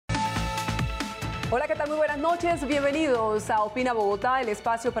Hola, ¿qué tal? Muy buenas noches. Bienvenidos a Opina Bogotá, el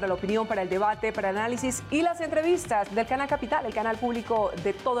espacio para la opinión, para el debate, para el análisis y las entrevistas del Canal Capital, el canal público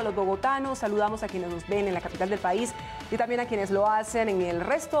de todos los bogotanos. Saludamos a quienes nos ven en la capital del país y también a quienes lo hacen en el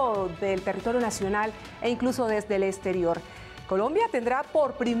resto del territorio nacional e incluso desde el exterior. Colombia tendrá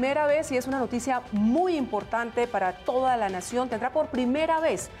por primera vez, y es una noticia muy importante para toda la nación, tendrá por primera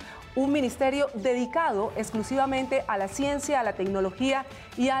vez un ministerio dedicado exclusivamente a la ciencia, a la tecnología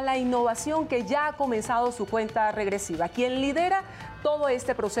y a la innovación, que ya ha comenzado su cuenta regresiva. Quien lidera todo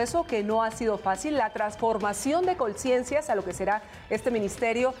este proceso, que no ha sido fácil, la transformación de Colciencias a lo que será este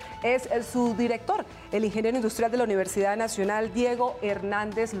ministerio, es su director, el ingeniero industrial de la Universidad Nacional, Diego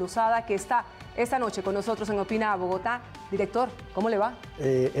Hernández Lozada, que está esta noche con nosotros en Opina Bogotá. Director, ¿cómo le va?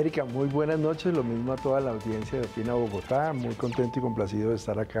 Erika, muy buenas noches, lo mismo a toda la audiencia de Opina Bogotá, muy contento y complacido de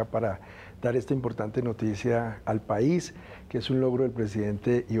estar acá para dar esta importante noticia al país, que es un logro del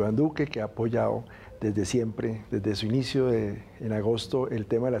presidente Iván Duque, que ha apoyado desde siempre, desde su inicio en agosto, el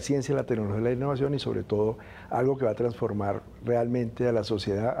tema de la ciencia, la tecnología y la innovación, y sobre todo algo que va a transformar realmente a la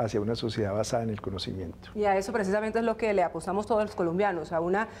sociedad hacia una sociedad basada en el conocimiento. Y a eso precisamente es lo que le apostamos todos los colombianos, a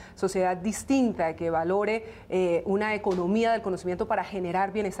una sociedad distinta que valore una economía del conocimiento para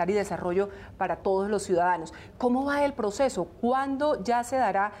generar bienestar y desarrollo para todos los ciudadanos. ¿Cómo va el proceso? ¿Cuándo ya se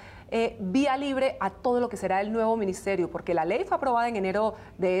dará vía libre a todo lo que será el nuevo ministerio? Porque la ley fue aprobada en enero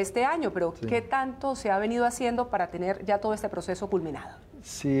de este año, pero sí, ¿qué tanto se ha venido haciendo para tener ya todo este proceso culminado?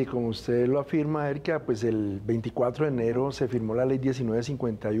 Sí, como usted lo afirma, Erika, pues el 24 de enero se firmó la ley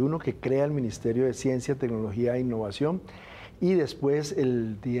 1951 que crea el Ministerio de Ciencia, Tecnología e Innovación, y después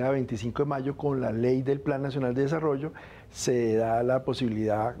el día 25 de mayo con la ley del Plan Nacional de Desarrollo se da la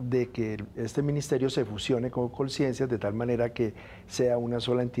posibilidad de que este ministerio se fusione con Colciencias de tal manera que sea una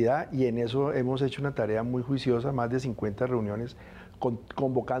sola entidad, y en eso hemos hecho una tarea muy juiciosa, más de 50 reuniones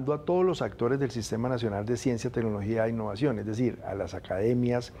convocando a todos los actores del Sistema Nacional de Ciencia, Tecnología e Innovación, es decir, a las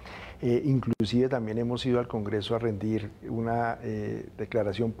academias, inclusive también hemos ido al Congreso a rendir una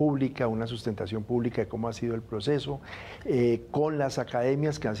declaración pública, una sustentación pública de cómo ha sido el proceso, con las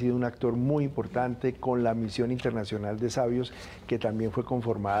academias, que han sido un actor muy importante, con la Misión Internacional de Sabios, que también fue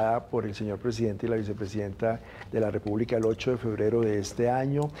conformada por el señor presidente y la vicepresidenta de la República el 8 de febrero de este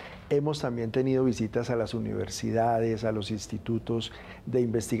año. Hemos también tenido visitas a las universidades, a los institutos de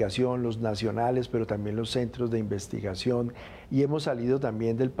investigación, los nacionales, pero también los centros de investigación, y hemos salido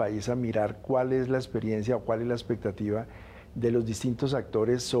también del país a mirar cuál es la experiencia o cuál es la expectativa de los distintos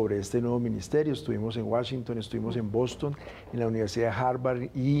actores sobre este nuevo ministerio. Estuvimos en Washington, estuvimos en Boston, en la Universidad de Harvard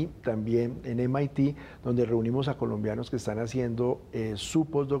y también en MIT, donde reunimos a colombianos que están haciendo su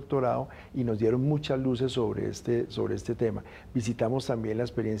postdoctorado y nos dieron muchas luces sobre este tema. Visitamos también la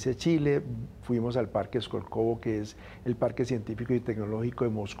experiencia de Chile, fuimos al Parque Skolkovo, que es el Parque Científico y Tecnológico de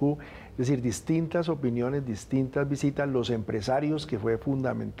Moscú, es decir, distintas opiniones, distintas visitas, los empresarios, que fue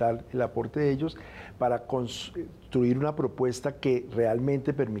fundamental el aporte de ellos para construir una propuesta que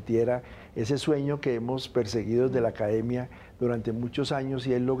realmente permitiera ese sueño que hemos perseguido desde la academia durante muchos años,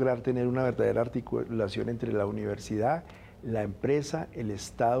 y es lograr tener una verdadera articulación entre la universidad, la empresa, el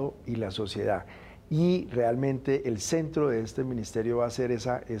Estado y la sociedad. Y realmente el centro de este ministerio va a ser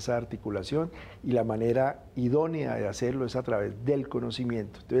esa articulación, y la manera idónea de hacerlo es a través del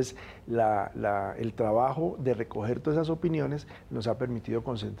conocimiento. Entonces, el trabajo de recoger todas esas opiniones nos ha permitido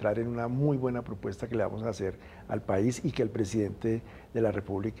concentrar en una muy buena propuesta que le vamos a hacer al país y que el presidente de la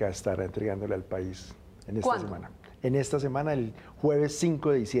República estará entregándole al país en esta semana. En esta semana, el jueves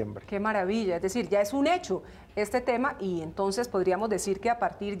 5 de diciembre. ¡Qué maravilla! Es decir, ya es un hecho este tema, y entonces podríamos decir que a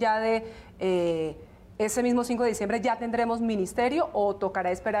partir ya de ese mismo 5 de diciembre ya tendremos ministerio, ¿o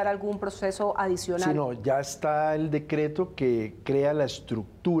tocará esperar algún proceso adicional? Sí, no, ya está el decreto que crea la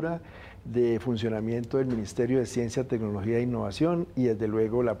estructura de funcionamiento del Ministerio de Ciencia, Tecnología e Innovación, y desde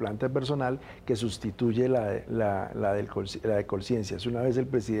luego la planta de personal que sustituye la de Colciencias. Una vez el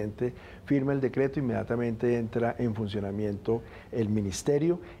presidente firma el decreto, inmediatamente entra en funcionamiento el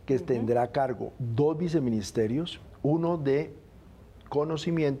ministerio, que tendrá a cargo 2 viceministerios, uno de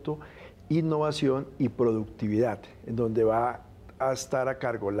conocimiento, innovación y productividad, en donde va a estar a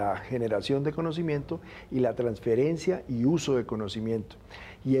cargo la generación de conocimiento y la transferencia y uso de conocimiento.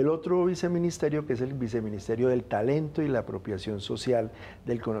 Y el otro viceministerio, que es el viceministerio del talento y la apropiación social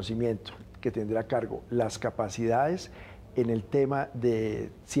del conocimiento, que tendrá a cargo las capacidades en el tema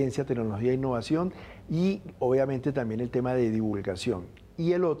de ciencia, tecnología e innovación, y obviamente también el tema de divulgación.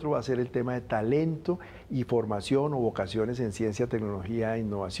 y el otro va a ser el tema de talento y formación o vocaciones en ciencia, tecnología e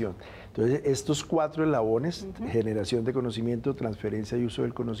innovación. Entonces, estos 4 eslabones, generación de conocimiento, transferencia y uso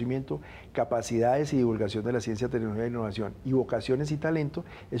del conocimiento, capacidades y divulgación de la ciencia, tecnología e innovación, y vocaciones y talento,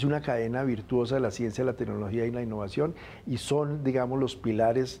 es una cadena virtuosa de la ciencia, la tecnología y la innovación, y son, digamos, los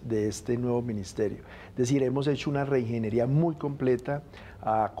pilares de este nuevo ministerio. Es decir, hemos hecho una reingeniería muy completa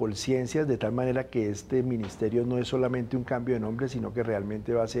a Colciencias, de tal manera que este ministerio no es solamente un cambio de nombre, sino que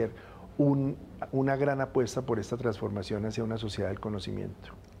realmente va a ser una gran apuesta por esta transformación hacia una sociedad del conocimiento.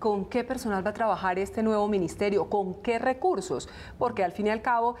 ¿Con qué personal va a trabajar este nuevo ministerio? ¿Con qué recursos? Porque al fin y al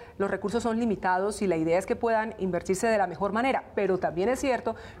cabo los recursos son limitados y la idea es que puedan invertirse de la mejor manera, pero también es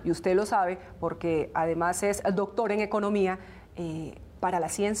cierto, y usted lo sabe, porque además es doctor en economía, para la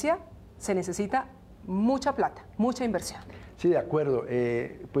ciencia se necesita mucha plata, mucha inversión. Sí, de acuerdo.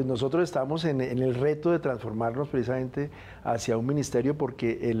 Pues nosotros estamos en el reto de transformarnos precisamente hacia un ministerio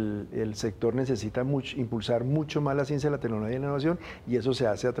porque el sector necesita impulsar mucho más la ciencia, la tecnología y la innovación, y eso se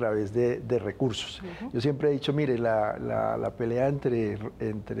hace a través de recursos. Yo siempre he dicho, mire, la pelea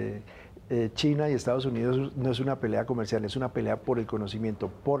entre China y Estados Unidos no es una pelea comercial, es una pelea por el conocimiento,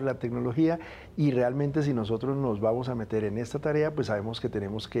 por la tecnología, y realmente si nosotros nos vamos a meter en esta tarea, pues sabemos que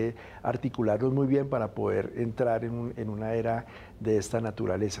tenemos que articularnos muy bien para poder entrar en una era de esta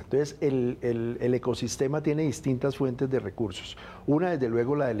naturaleza. Entonces, el ecosistema tiene distintas fuentes de recursos. Una, desde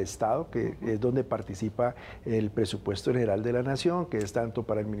luego, la del Estado, que es donde participa el presupuesto general de la Nación, que es tanto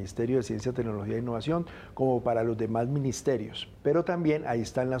para el Ministerio de Ciencia, Tecnología e Innovación como para los demás ministerios. Pero también ahí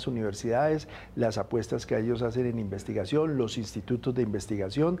están las universidades, las apuestas que ellos hacen en investigación, los institutos de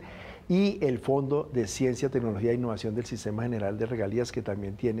investigación y el Fondo de Ciencia, Tecnología e Innovación del Sistema General de Regalías, que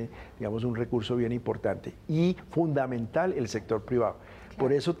también tiene, digamos, un recurso bien importante. Y fundamental, el sector privado.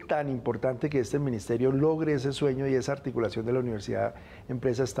 Por eso tan importante que este ministerio logre ese sueño y esa articulación de la universidad,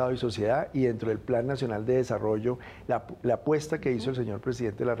 empresa, Estado y sociedad, y dentro del Plan Nacional de Desarrollo, la apuesta que hizo el señor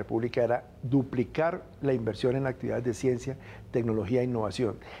presidente de la República era duplicar la inversión en actividades de ciencia, tecnología e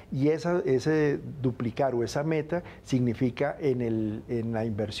innovación. Y ese duplicar o esa meta significa en la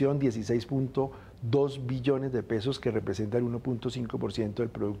inversión 16.2 billones de pesos, que representa el 1.5% del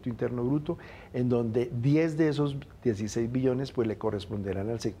Producto Interno Bruto, en donde 10 de esos 16 billones pues le corresponderán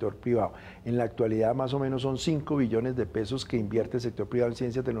al sector privado. En la actualidad más o menos son 5 billones de pesos que invierte el sector privado en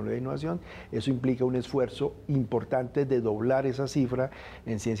ciencia, tecnología e innovación. Eso implica un esfuerzo importante de doblar esa cifra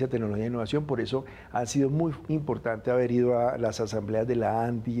en ciencia, tecnología e innovación. Por eso ha sido muy importante haber ido a las asambleas de la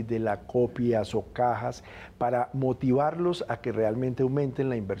ANDI, de la COPI, a SOCAJAS, para motivarlos a que realmente aumenten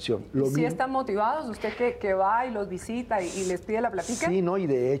la inversión. ¿Sí están motivados? ¿Usted que va y los visita y les pide la platica? Sí, no, y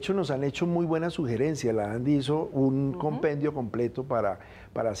de hecho nos han hecho muy buenas sugerencias. La ANDI hizo un compendio completo para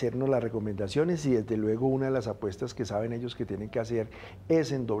hacernos las recomendaciones, y desde luego una de las apuestas que saben ellos que tienen que hacer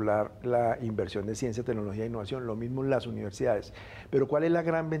es en doblar la inversión de ciencia, tecnología e innovación, lo mismo en las universidades. Pero ¿cuál es la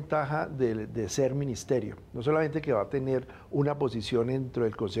gran ventaja de ser ministerio? No solamente que va a tener una posición dentro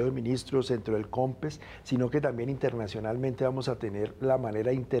del Consejo de Ministros, dentro del COMPES, sino que también internacionalmente vamos a tener la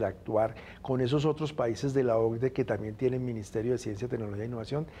manera de interactuar con esos otros países de la OCDE que también tienen Ministerio de Ciencia, Tecnología e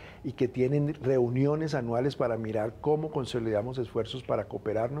Innovación y que tienen reuniones anuales para mirar cómo consolidamos esfuerzos para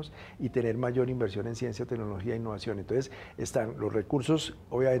cooperarnos y tener mayor inversión en ciencia, tecnología e innovación. Entonces están los recursos,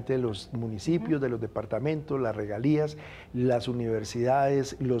 obviamente, de los municipios, de los departamentos, las regalías, las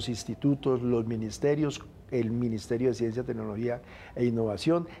universidades, los institutos, los ministerios, el Ministerio de Ciencia, Tecnología e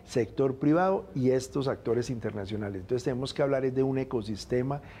Innovación, sector privado y estos actores internacionales. Entonces tenemos que hablar de un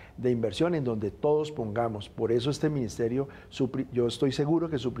ecosistema de inversión en donde todos pongamos. Por eso este ministerio, yo estoy seguro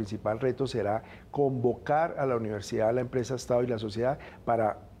que su principal reto será convocar a la universidad, a la empresa, Estado y la sociedad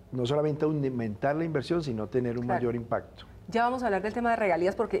para no solamente aumentar la inversión, sino tener un mayor impacto. Ya vamos a hablar del tema de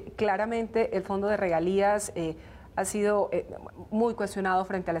regalías, porque claramente el fondo de regalías ha sido muy cuestionado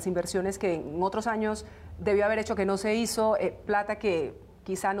frente a las inversiones que en otros años debió haber hecho, que no se hizo, plata que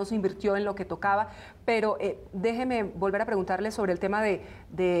quizá no se invirtió en lo que tocaba, pero déjeme volver a preguntarle sobre el tema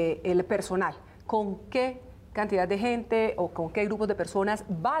del personal. ¿Con qué cantidad de gente o con qué grupos de personas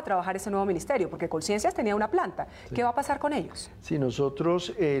va a trabajar este nuevo ministerio? Porque Colciencias tenía una planta. Sí. ¿Qué va a pasar con ellos? Sí,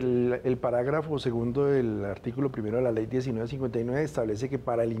 nosotros, el parágrafo segundo del artículo primero de la ley 1959 establece que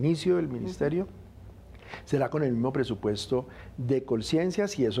para el inicio del ministerio será con el mismo presupuesto de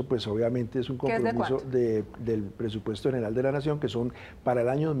Colciencias, y eso pues obviamente es un compromiso del presupuesto general de la Nación, que son para el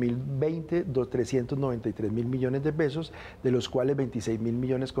año 2020 393.000 millones de pesos, de los cuales 26.000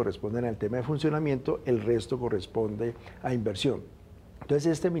 millones corresponden al tema de funcionamiento, el resto corresponde a inversión.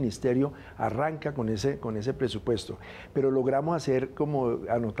 Entonces este ministerio arranca con ese presupuesto, pero logramos hacer, como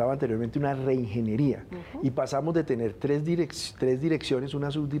anotaba anteriormente, una reingeniería y pasamos de tener tres direcciones, una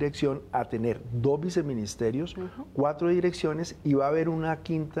subdirección, a tener 2 viceministerios, 4 direcciones, y va a haber una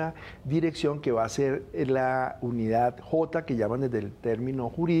quinta dirección que va a ser la unidad J, que llaman desde el término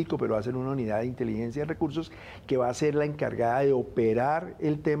jurídico, pero va a ser una unidad de inteligencia de recursos que va a ser la encargada de operar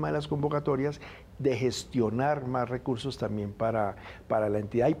el tema de las convocatorias, de gestionar más recursos también para la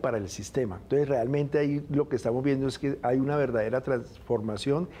entidad y para el sistema. Entonces realmente ahí lo que estamos viendo es que hay una verdadera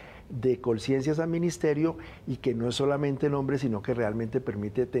transformación de conciencias al ministerio, y que no es solamente nombre, sino que realmente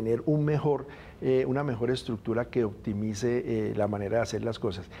permite tener una mejor estructura que optimice la manera de hacer las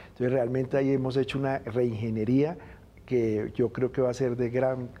cosas. Entonces realmente ahí hemos hecho una reingeniería que yo creo que va a ser de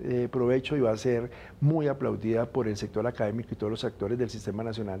gran provecho y va a ser muy aplaudida por el sector académico y todos los actores del Sistema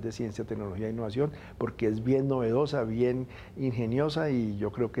Nacional de Ciencia, Tecnología e Innovación, porque es bien novedosa, bien ingeniosa, y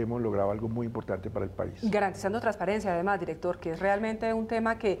yo creo que hemos logrado algo muy importante para el país. Garantizando transparencia, además, director, que es realmente un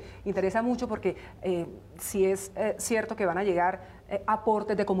tema que interesa mucho, porque sí es cierto que van a llegar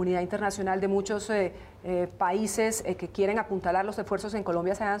aportes de comunidad internacional de muchos países que quieren apuntalar los esfuerzos en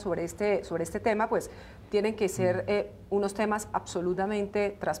Colombia se hagan sobre este tema, pues tienen que ser unos temas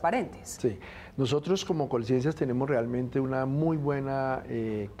absolutamente transparentes. Sí, nosotros como Colciencias tenemos realmente una muy buena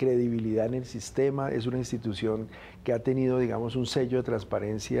credibilidad en el sistema. Es una institución que ha tenido, digamos, un sello de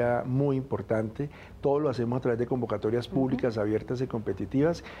transparencia muy importante. Todo lo hacemos a través de convocatorias públicas, abiertas y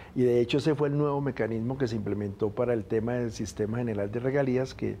competitivas, y de hecho ese fue el nuevo mecanismo que se implementó para el tema del Sistema General de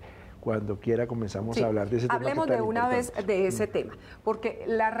Regalías, que cuando quiera comenzamos a hablar de ese tema. Hablemos de una vez de ese tema, porque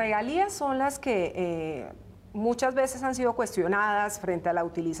las regalías son las que muchas veces han sido cuestionadas frente a la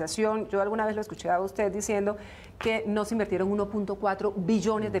utilización. Yo alguna vez lo escuché a usted diciendo que no se invirtieron 1.4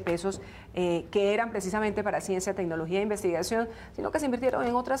 billones de pesos que eran precisamente para ciencia, tecnología e investigación, sino que se invirtieron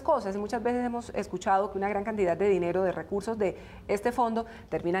en otras cosas. Y muchas veces hemos escuchado que una gran cantidad de dinero, de recursos de este fondo,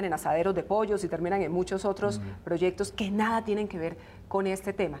 terminan en asaderos de pollos y terminan en muchos otros proyectos que nada tienen que ver con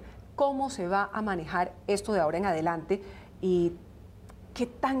este tema. ¿Cómo se va a manejar esto de ahora en adelante y qué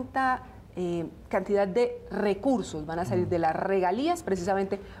tanta cantidad de recursos van a salir de las regalías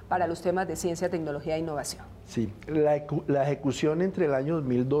precisamente para los temas de ciencia, tecnología e innovación? Sí, la ejecución entre el año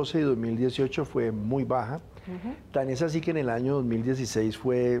 2012 y 2018 fue muy baja, tan es así que en el año 2016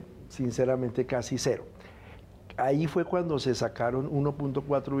 fue sinceramente casi cero. Ahí fue cuando se sacaron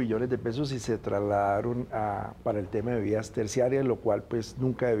 1.4 billones de pesos y se trasladaron para el tema de vías terciarias, lo cual pues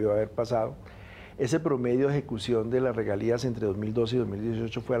nunca debió haber pasado. Ese promedio de ejecución de las regalías entre 2012 y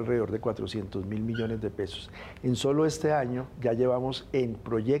 2018 fue alrededor de 400.000 millones de pesos. En solo este año ya llevamos en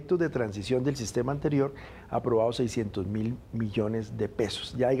proyectos de transición del sistema anterior aprobados 600.000 millones de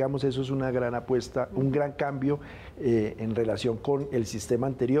pesos. Ya digamos, eso es una gran apuesta, un gran cambio en relación con el sistema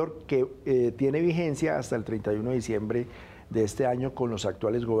anterior, que tiene vigencia hasta el 31 de diciembre de este año con los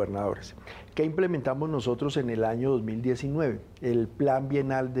actuales gobernadores. ¿Qué implementamos nosotros en el año 2019? El Plan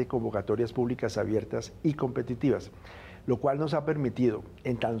Bienal de Convocatorias Públicas Abiertas y Competitivas, lo cual nos ha permitido,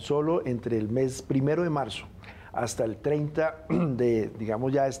 en tan solo entre el mes 1 de marzo hasta el 30 de,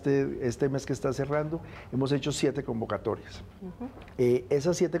 digamos ya este mes que está cerrando, hemos hecho 7 convocatorias.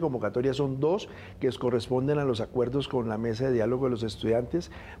 Esas 7 convocatorias son 2 que corresponden a los acuerdos con la Mesa de Diálogo de los Estudiantes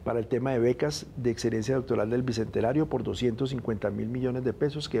para el tema de becas de excelencia doctoral del Bicentenario por 250.000 millones de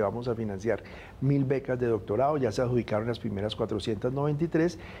pesos, que vamos a financiar 1.000 becas de doctorado. Ya se adjudicaron las primeras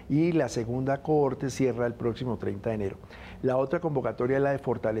 493 y la segunda cohorte cierra el próximo 30 de enero. La otra convocatoria es la de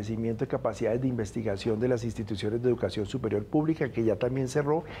fortalecimiento de capacidades de investigación de las instituciones de educación superior pública, que ya también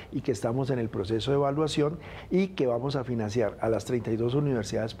cerró y que estamos en el proceso de evaluación, y que vamos a financiar a las 32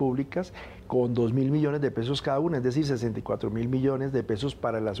 universidades públicas con 2.000 millones de pesos cada una, es decir, 64.000 millones de pesos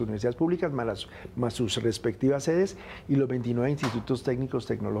para las universidades públicas más sus respectivas sedes, y los 29 institutos técnicos,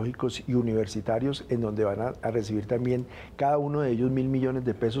 tecnológicos y universitarios, en donde van a recibir también cada uno de ellos 1.000 millones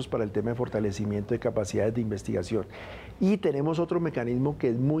de pesos para el tema de fortalecimiento de capacidades de investigación. Y tenemos otro mecanismo que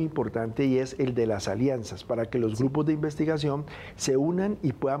es muy importante, y es el de las alianzas, para que los grupos de investigación se unan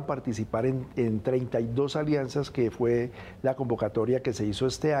y puedan participar en 32 alianzas, que fue la convocatoria que se hizo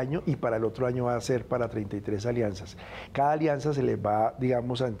este año, y para el otro año va a ser para 33 alianzas. Cada alianza se les va,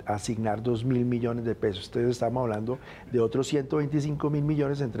 digamos, a asignar 2.000 millones de pesos. Entonces estamos hablando de otros 125.000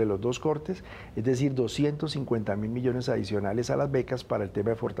 millones entre los dos cortes, es decir, 250.000 millones adicionales a las becas para el tema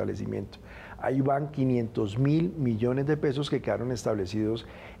de fortalecimiento. Ahí van 500.000 millones de pesos que quedaron establecidos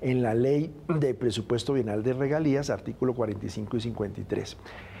en la Ley de Presupuesto Bienal de Regalías, artículo 45 y 53.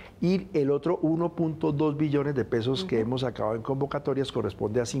 y el otro 1.2 billones de pesos que hemos sacado en convocatorias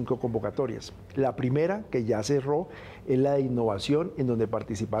corresponde a 5 convocatorias. La primera, que ya cerró, es la de Innovación, en donde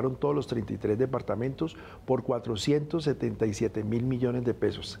participaron todos los 33 departamentos por 477.000 millones de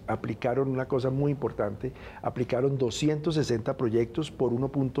pesos. Aplicaron una cosa muy importante, aplicaron 260 proyectos por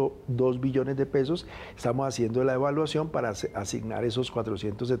 1.2 billones de pesos. Estamos haciendo la evaluación para asignar esos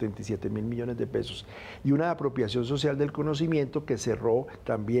 477.000 millones de pesos. Y una apropiación social del conocimiento que cerró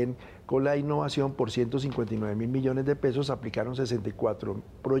también con la Innovación por 159.000 millones de pesos, aplicaron 64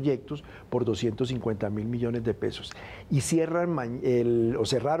 proyectos por 250.000 millones de pesos. Y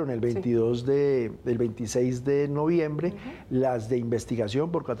cerraron el 26 de noviembre las de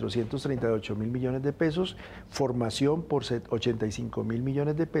investigación por 438.000 millones de pesos, formación por 85.000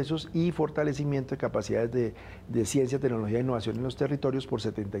 millones de pesos y fortalecimiento de capacidades de ciencia, tecnología e innovación en los territorios por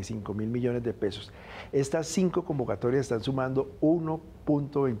 75.000 millones de pesos. Estas 5 convocatorias están sumando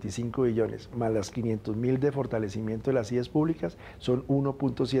 1.25 billones, más las 500.000 de fortalecimiento de las IES públicas, son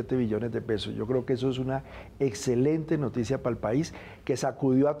 1.7 billones de pesos. Yo creo que eso es una excelente noticia para el país, que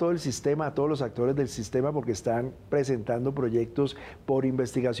sacudió a todo el sistema, a todos los actores del sistema, porque están presentando proyectos por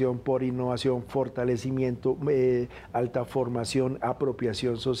investigación, por innovación, fortalecimiento, alta formación,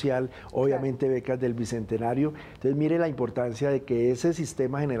 apropiación social, obviamente becas del Bicentenario. Entonces, mire la importancia de que ese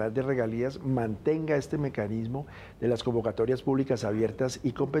sistema general de regalías mantenga este mecanismo de las convocatorias públicas abiertas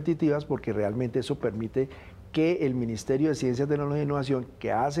y competitivas, porque realmente eso permite que el Ministerio de Ciencia, Tecnología e Innovación,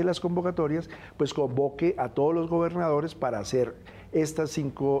 que hace las convocatorias, pues convoque a todos los gobernadores para hacer estas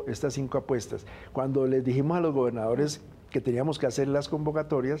cinco apuestas. Cuando les dijimos a los gobernadores que teníamos que hacer las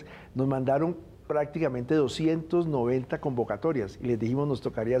convocatorias, nos mandaron prácticamente 290 convocatorias y les dijimos nos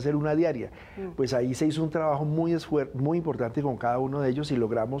tocaría hacer una diaria. Pues ahí se hizo un trabajo muy importante con cada uno de ellos y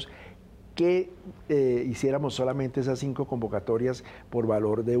logramos que hiciéramos solamente esas 5 convocatorias por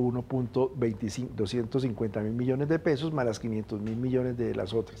valor de 250.000 millones de pesos más las 500.000 millones de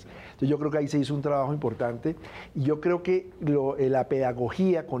las otras. Entonces yo creo que ahí se hizo un trabajo importante y yo creo que la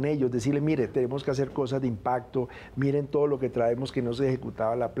pedagogía con ellos, decirle, mire, tenemos que hacer cosas de impacto, miren todo lo que traemos que no se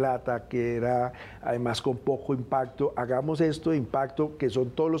ejecutaba la plata, que era además con poco impacto, hagamos esto de impacto, que son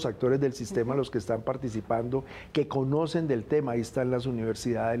todos los actores del sistema los que están participando, que conocen del tema, ahí están las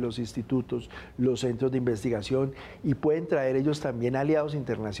universidades, los institutos, los centros de investigación y pueden traer ellos también aliados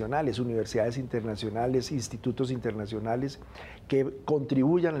internacionales, universidades internacionales, institutos internacionales que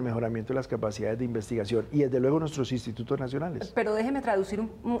contribuyan al mejoramiento de las capacidades de investigación y desde luego nuestros institutos nacionales. Pero déjeme traducir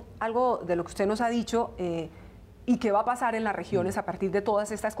algo de lo que usted nos ha dicho y qué va a pasar en las regiones a partir de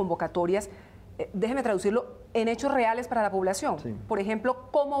todas estas convocatorias. Déjeme traducirlo en hechos reales para la población. Sí. Por ejemplo,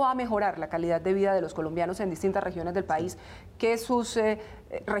 ¿cómo va a mejorar la calidad de vida de los colombianos en distintas regiones del país que sus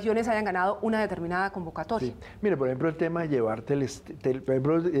regiones hayan ganado una determinada convocatoria? Sí. Mire, por ejemplo, el tema de llevar por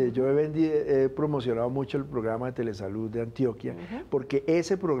ejemplo, yo he promocionado mucho el programa de telesalud de Antioquia, porque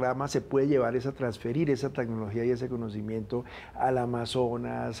ese programa se puede llevar, transferir esa tecnología y ese conocimiento al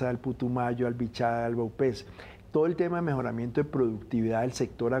Amazonas, al Putumayo, al Bichada, al Baupés. Todo el tema de mejoramiento de productividad del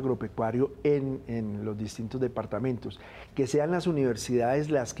sector agropecuario en los distintos departamentos, que sean las universidades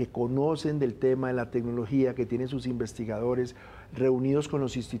las que conocen del tema de la tecnología, que tienen sus investigadores reunidos con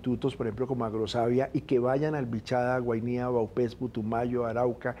los institutos, por ejemplo, como Agrosavia, y que vayan al Bichada, Guainía, Baupés, Putumayo,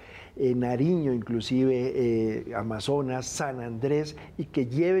 Arauca, Nariño, inclusive Amazonas, San Andrés, y que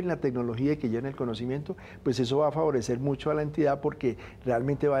lleven la tecnología y que lleven el conocimiento, pues eso va a favorecer mucho a la entidad porque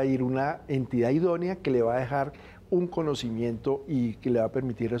realmente va a ir una entidad idónea que le va a dejar un conocimiento y que le va a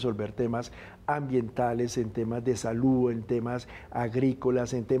permitir resolver temas ambientales, en temas de salud, en temas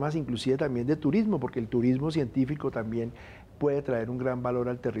agrícolas, en temas inclusive también de turismo, porque el turismo científico también puede traer un gran valor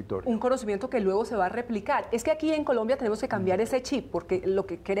al territorio. Un conocimiento que luego se va a replicar. Es que aquí en Colombia tenemos que cambiar ese chip, porque lo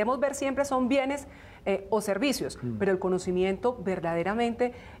que queremos ver siempre son bienes o servicios, pero el conocimiento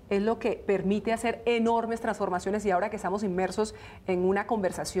verdaderamente es lo que permite hacer enormes transformaciones y ahora que estamos inmersos en una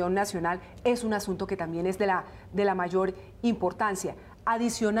conversación nacional, es un asunto que también es de la mayor importancia.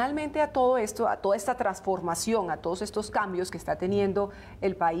 Adicionalmente a todo esto, a toda esta transformación, a todos estos cambios que está teniendo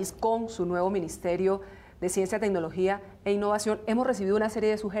el país con su nuevo Ministerio de Ciencia, Tecnología e Innovación, hemos recibido una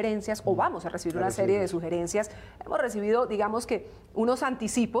serie de sugerencias, o vamos a recibir una serie de sugerencias. Hemos recibido, digamos que, unos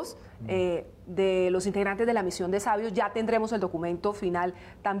anticipos de los integrantes de la misión de sabios. Ya tendremos el documento final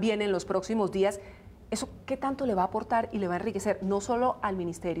también en los próximos días. ¿Eso qué tanto le va a aportar y le va a enriquecer no solo al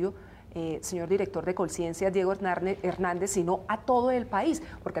Ministerio, señor director de Colciencias, Diego Hernández, sino a todo el país?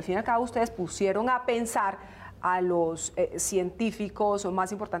 Porque al fin y al cabo ustedes pusieron a pensar a los científicos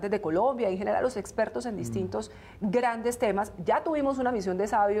más importantes de Colombia, en general a los expertos en distintos grandes temas. Ya tuvimos una misión de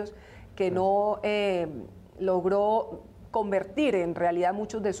sabios que no logró convertir en realidad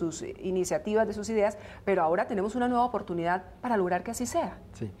muchas de sus iniciativas, de sus ideas, pero ahora tenemos una nueva oportunidad para lograr que así sea.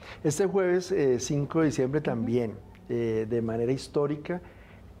 Sí. Este jueves 5 de diciembre también, de manera histórica,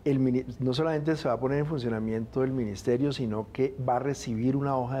 no solamente se va a poner en funcionamiento el ministerio, sino que va a recibir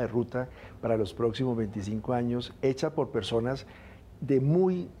una hoja de ruta para los próximos 25 años, hecha por personas de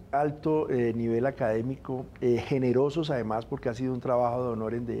muy alto nivel académico, generosos además, porque ha sido un trabajo de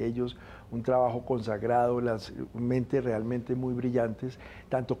honor de ellos, un trabajo consagrado, las mentes realmente muy brillantes,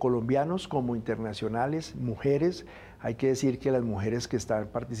 tanto colombianos como internacionales, mujeres. Hay que decir que las mujeres que están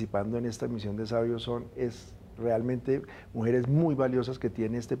participando en esta misión de sabios son realmente mujeres muy valiosas que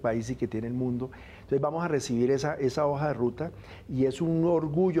tiene este país y que tiene el mundo. Entonces vamos a recibir esa hoja de ruta y es un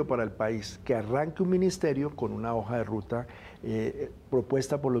orgullo para el país que arranque un ministerio con una hoja de ruta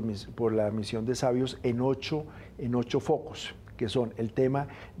propuesta por la misión de sabios en ocho focos, que son el tema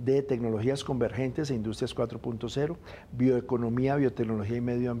de tecnologías convergentes e industrias 4.0, bioeconomía, biotecnología y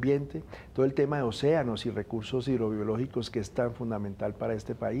medio ambiente, todo el tema de océanos y recursos hidrobiológicos que es tan fundamental para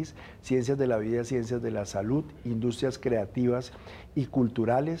este país, ciencias de la vida, ciencias de la salud, industrias creativas y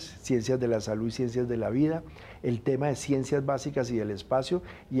culturales, ciencias de la salud y ciencias de la vida, el tema de ciencias básicas y del espacio,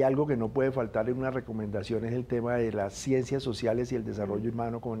 y algo que no puede faltar en una recomendación es el tema de las ciencias sociales y el desarrollo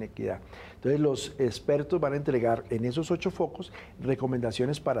humano con equidad. Entonces los expertos van a entregar en esos 8 focos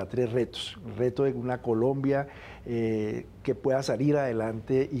recomendaciones para 3 retos. El reto de una Colombia que pueda salir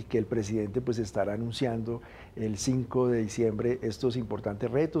adelante y que el presidente pues estará anunciando el 5 de diciembre estos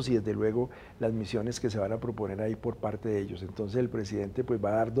importantes retos y desde luego las misiones que se van a proponer ahí por parte de ellos. Entonces el presidente pues va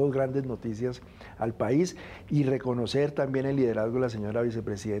a dar 2 grandes noticias al país y reconocer también el liderazgo de la señora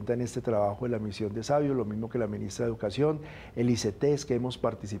vicepresidenta en este trabajo de la misión de sabios, lo mismo que la ministra de Educación, el ICETES, que hemos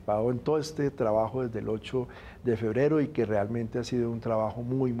participado en todo este trabajo desde el 8 de febrero y que realmente ha sido un trabajo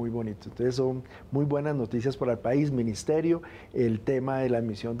muy bonito. Entonces son muy buenas noticias para el país, ministerio, el tema de la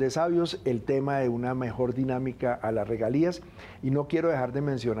misión de sabios, el tema de una mejor dinámica a las regalías, y no quiero dejar de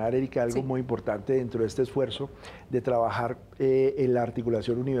mencionar, Erika, algo muy importante dentro de este esfuerzo de trabajar en la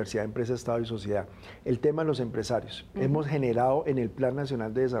articulación Universidad, Empresa, Estado y Sociedad, el tema de los empresarios. Hemos generado en el Plan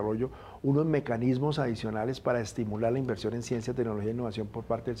Nacional de Desarrollo unos mecanismos adicionales para estimular la inversión en ciencia, tecnología e innovación por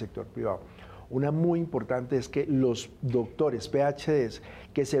parte del sector privado. Una muy importante es que los doctores, PhDs,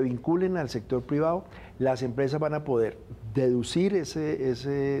 que se vinculen al sector privado, las empresas van a poder deducir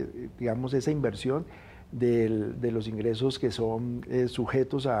esa inversión de los ingresos que son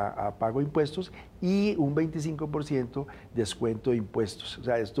sujetos a pago de impuestos y un 25% descuento de impuestos. O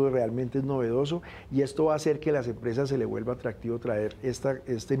sea, esto realmente es novedoso y esto va a hacer que a las empresas se le vuelva atractivo traer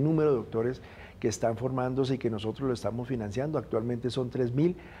este número de doctores que están formándose y que nosotros lo estamos financiando. Actualmente son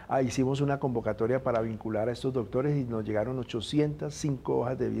 3.000. Hicimos una convocatoria para vincular a estos doctores y nos llegaron 805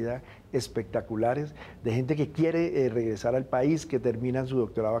 hojas de vida espectaculares de gente que quiere regresar al país, que terminan su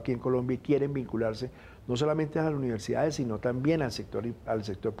doctorado aquí en Colombia y quieren vincularse no solamente a las universidades, sino también al sector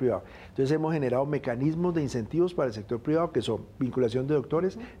privado. Entonces hemos generado mecanismos de incentivos para el sector privado que son vinculación de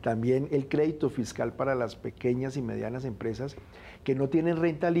doctores, también el crédito fiscal para las pequeñas y medianas empresas que no tienen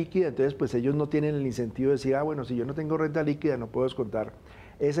renta líquida, entonces pues ellos no tienen el incentivo de decir, bueno, si yo no tengo renta líquida no puedo descontar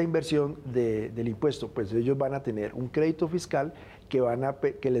esa inversión del impuesto, pues ellos van a tener un crédito fiscal que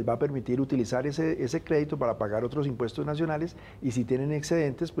les va a permitir utilizar ese crédito para pagar otros impuestos nacionales y si tienen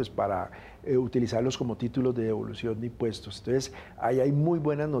excedentes, pues para utilizarlos como títulos de devolución de impuestos. Entonces, ahí hay muy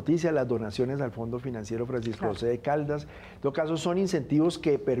buenas noticias, las donaciones al Fondo Financiero Francisco José de Caldas. En todo caso, son incentivos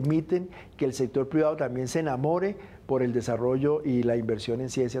que permiten que el sector privado también se enamore por el desarrollo y la inversión en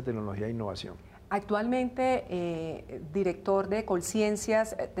ciencia, tecnología e innovación. Actualmente, director de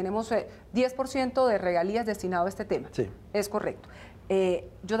Colciencias, tenemos 10% de regalías destinado a este tema. Sí. Es correcto.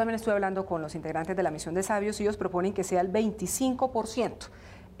 Yo también estuve hablando con los integrantes de la misión de sabios y ellos proponen que sea el 25%.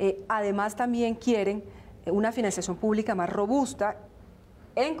 Además, también quieren una financiación pública más robusta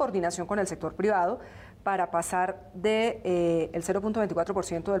en coordinación con el sector privado para pasar del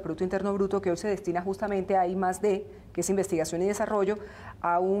 0.24% del Producto Interno Bruto que hoy se destina justamente a I+D, que es investigación y desarrollo,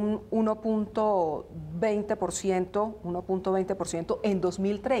 a un 1.20% en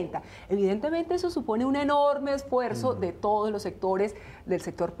 2030. Evidentemente eso supone un enorme esfuerzo de todos los sectores, del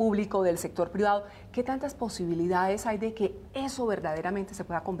sector público, del sector privado. ¿Qué tantas posibilidades hay de que eso verdaderamente se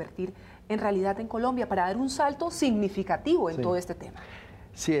pueda convertir en realidad en Colombia para dar un salto significativo en todo este tema?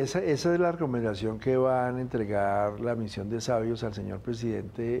 Sí, esa es la recomendación que van a entregar la misión de sabios al señor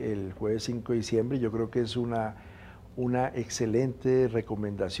presidente el jueves 5 de diciembre. Yo creo que es una excelente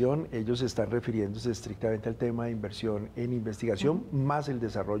recomendación. Ellos están refiriéndose estrictamente al tema de inversión en investigación, más el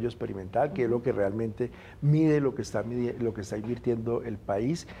desarrollo experimental, que es lo que realmente mide lo que está invirtiendo el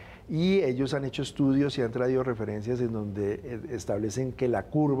país. y ellos han hecho estudios y han traído referencias en donde establecen que la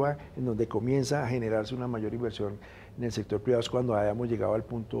curva en donde comienza a generarse una mayor inversión en el sector privado es cuando hayamos llegado al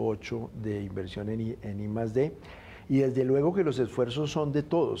punto 8 de inversión en I+D. Y desde luego que los esfuerzos son de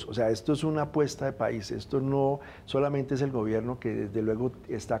todos, o sea, esto es una apuesta de país, esto no solamente es el gobierno que desde luego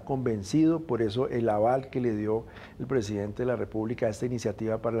está convencido, por eso el aval que le dio el presidente de la República a esta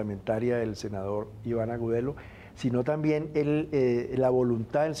iniciativa parlamentaria del senador Iván Duque, sino también la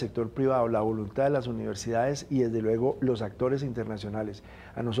voluntad del sector privado, la voluntad de las universidades y desde luego los actores internacionales.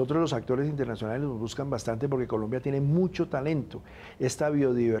 A nosotros los actores internacionales nos buscan bastante porque Colombia tiene mucho talento, esta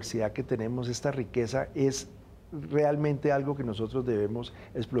biodiversidad que tenemos, esta riqueza es realmente algo que nosotros debemos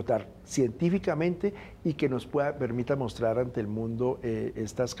explotar científicamente y que nos permita mostrar ante el mundo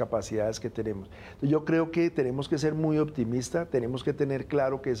estas capacidades que tenemos. Entonces, yo creo que tenemos que ser muy optimistas, tenemos que tener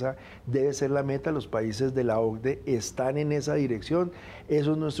claro que esa debe ser la meta, los países de la OCDE están en esa dirección,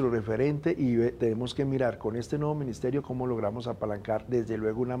 eso es nuestro referente y tenemos que mirar con este nuevo ministerio cómo logramos apalancar desde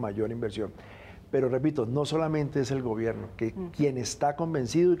luego una mayor inversión. Pero repito, no solamente es el gobierno, que quien está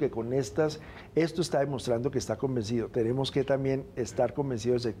convencido y que con esto está demostrando que está convencido. Tenemos que también estar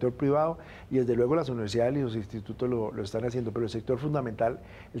convencidos del sector privado y desde luego las universidades y los institutos lo están haciendo, pero el sector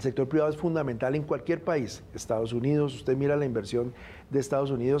privado es fundamental en cualquier país. Estados Unidos, usted mira la inversión de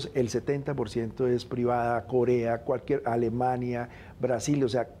Estados Unidos, el 70% es privada, Corea, Alemania, Brasil, o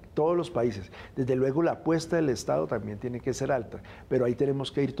sea, todos los países. Desde luego la apuesta del Estado también tiene que ser alta, pero ahí tenemos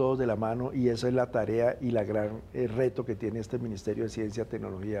que ir todos de la mano y esa es la tarea y la gran reto que tiene este Ministerio de Ciencia,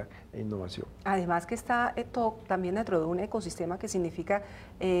 Tecnología e Innovación. Además que está también dentro de un ecosistema que significa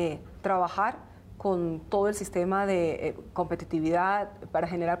trabajar con todo el sistema de competitividad para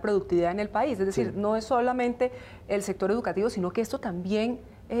generar productividad en el país. Es decir, no es solamente el sector educativo, sino que esto también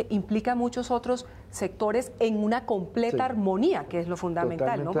implica muchos otros sectores en una completa armonía, que es lo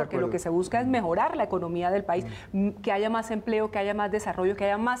fundamental, ¿no? Porque lo que se busca es mejorar la economía del país, que haya más empleo, que haya más desarrollo, que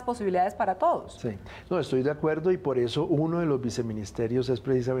haya más posibilidades para todos. Sí, no, estoy de acuerdo y por eso uno de los viceministerios es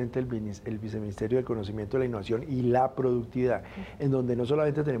precisamente el viceministerio del Conocimiento, la Innovación y la Productividad, en donde no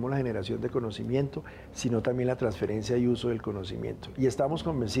solamente tenemos la generación de conocimiento, sino también la transferencia y uso del conocimiento. Y estamos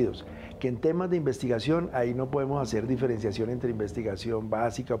convencidos que en temas de investigación, ahí no podemos hacer diferenciación entre investigación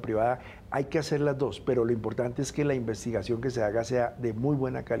básica o privada, hay que hacer las dos, pero lo importante es que la investigación que se haga sea de muy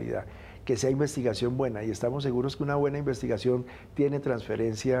buena calidad, que sea investigación buena y estamos seguros que una buena investigación tiene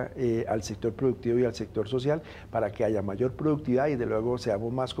transferencia al sector productivo y al sector social para que haya mayor productividad y de luego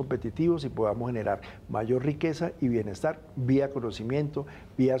seamos más competitivos y podamos generar mayor riqueza y bienestar vía conocimiento,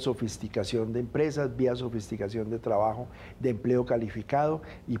 vía sofisticación de empresas, vía sofisticación de trabajo, de empleo calificado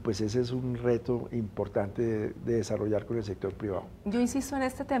y pues ese es un reto importante de desarrollar con el sector privado. Yo insisto en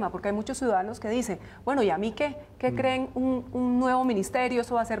este tema porque hay muchos ciudadanos que dicen, bueno, ¿y a mí qué? ¿Qué creen un nuevo ministerio?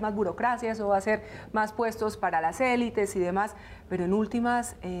 Eso va a ser más burocracia, eso va a ser más puestos para las élites y demás, pero en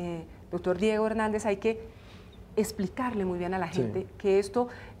últimas, doctor Diego Hernández, hay que explicarle muy bien a la gente que esto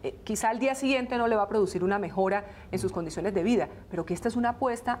quizá al día siguiente no le va a producir una mejora en sus condiciones de vida, pero que esta es una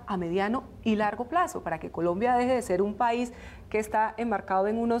apuesta a mediano y largo plazo para que Colombia deje de ser un país que está enmarcado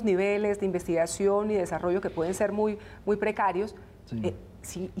en unos niveles de investigación y desarrollo que pueden ser muy precarios,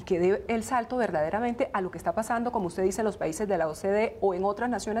 y que dé el salto verdaderamente a lo que está pasando, como usted dice, en los países de la OCDE o en otras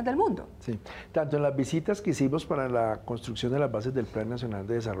naciones del mundo. Sí, tanto en las visitas que hicimos para la construcción de las bases del Plan Nacional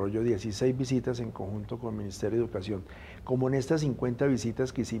de Desarrollo, 16 visitas en conjunto con el Ministerio de Educación, como en estas 50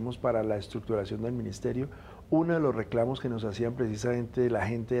 visitas que hicimos para la estructuración del Ministerio, uno de los reclamos que nos hacían precisamente la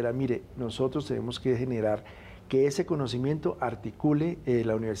gente era, mire, nosotros tenemos que generar que ese conocimiento articule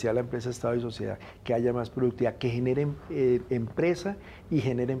la universidad, la empresa, Estado y sociedad, que haya más productividad, que genere empresa y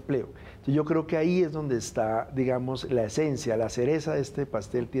genere empleo. Entonces yo creo que ahí es donde está, digamos, la esencia, la cereza de este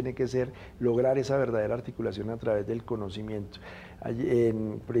pastel tiene que ser lograr esa verdadera articulación a través del conocimiento.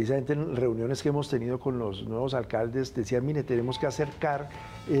 Precisamente en reuniones que hemos tenido con los nuevos alcaldes decían, mire, tenemos que acercar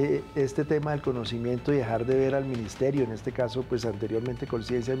este tema del conocimiento y dejar de ver al ministerio, en este caso pues anteriormente con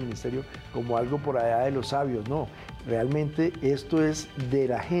Ciencia del Ministerio, como algo por allá de los sabios. No, realmente esto es de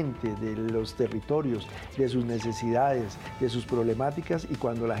la gente, de los territorios, de sus necesidades, de sus problemáticas y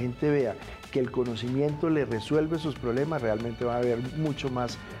cuando la gente vea que el conocimiento le resuelve sus problemas, realmente va a haber mucho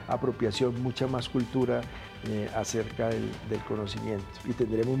más apropiación, mucha más cultura acerca del conocimiento y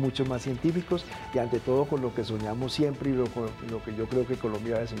tendremos muchos más científicos y ante todo con lo que soñamos siempre y lo que yo creo que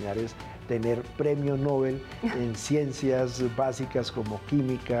Colombia va a soñar es tener premio Nobel en ciencias básicas como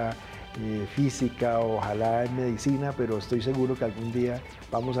química, física, ojalá en medicina, pero estoy seguro que algún día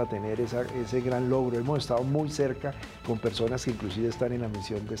vamos a tener ese gran logro. Hemos estado muy cerca con personas que inclusive están en la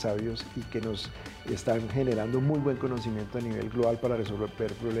misión de sabios y que nos están generando muy buen conocimiento a nivel global para resolver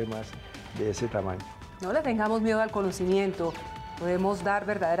problemas de ese tamaño. No le tengamos miedo al conocimiento, podemos dar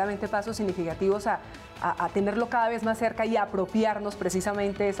verdaderamente pasos significativos a tenerlo cada vez más cerca y apropiarnos,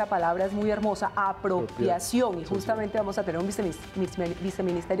 precisamente esa palabra es muy hermosa, apropiación, y justamente vamos a tener un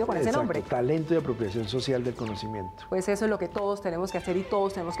viceministerio con ese nombre. Talento y apropiación social del conocimiento. Pues eso es lo que todos tenemos que hacer y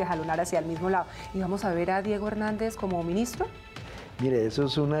todos tenemos que jalonar hacia el mismo lado. ¿Y vamos a ver a Diego Hernández como ministro? Mire, eso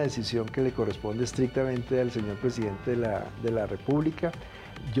es una decisión que le corresponde estrictamente al señor presidente de la República.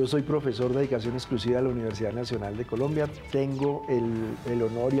 Yo soy profesor de dedicación exclusiva de la Universidad Nacional de Colombia. Tengo el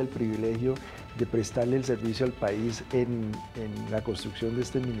honor y el privilegio de prestarle el servicio al país en la construcción de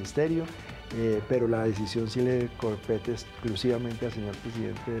este ministerio, pero la decisión sí le compete exclusivamente al señor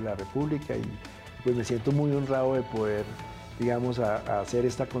presidente de la República y pues me siento muy honrado de poder, digamos, hacer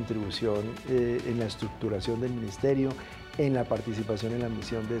esta contribución en la estructuración del ministerio, en la participación en la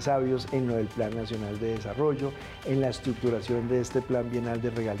misión de sabios, en lo del Plan Nacional de Desarrollo, en la estructuración de este Plan Bienal de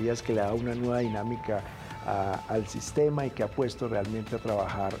Regalías que le da una nueva dinámica al sistema y que ha puesto realmente a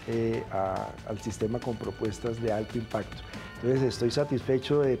trabajar al sistema con propuestas de alto impacto. Entonces estoy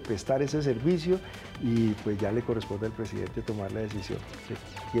satisfecho de prestar ese servicio y pues ya le corresponde al presidente tomar la decisión de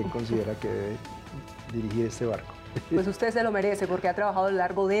quién considera que debe dirigir este barco. Pues usted se lo merece porque ha trabajado a lo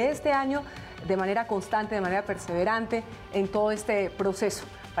largo de este año de manera constante, de manera perseverante en todo este proceso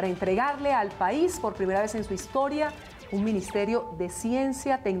para entregarle al país por primera vez en su historia un ministerio de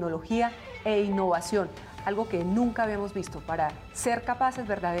Ciencia, Tecnología e Innovación, algo que nunca habíamos visto, para ser capaces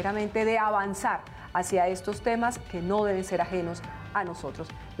verdaderamente de avanzar hacia estos temas que no deben ser ajenos a nosotros.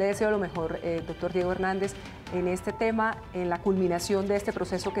 Le deseo lo mejor, doctor Diego Hernández, en este tema, en la culminación de este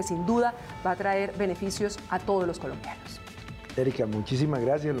proceso que sin duda va a traer beneficios a todos los colombianos. Erika, muchísimas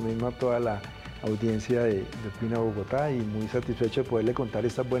gracias, lo mismo a toda la audiencia de Opina Bogotá y muy satisfecho de poderle contar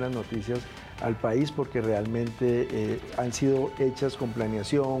estas buenas noticias al país porque realmente han sido hechas con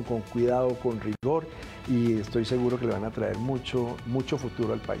planeación, con cuidado, con rigor y estoy seguro que le van a traer mucho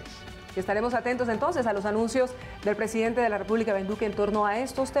futuro al país. Y estaremos atentos entonces a los anuncios del presidente de la República, Iván Duque, en torno a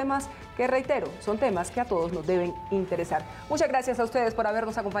estos temas que, reitero, son temas que a todos nos deben interesar. Muchas gracias a ustedes por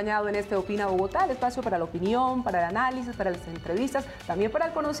habernos acompañado en este Opina Bogotá, el espacio para la opinión, para el análisis, para las entrevistas, también para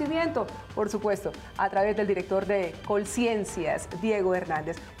el conocimiento, por supuesto, a través del director de Colciencias, Diego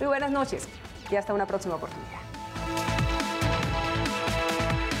Hernández. Muy buenas noches y hasta una próxima oportunidad.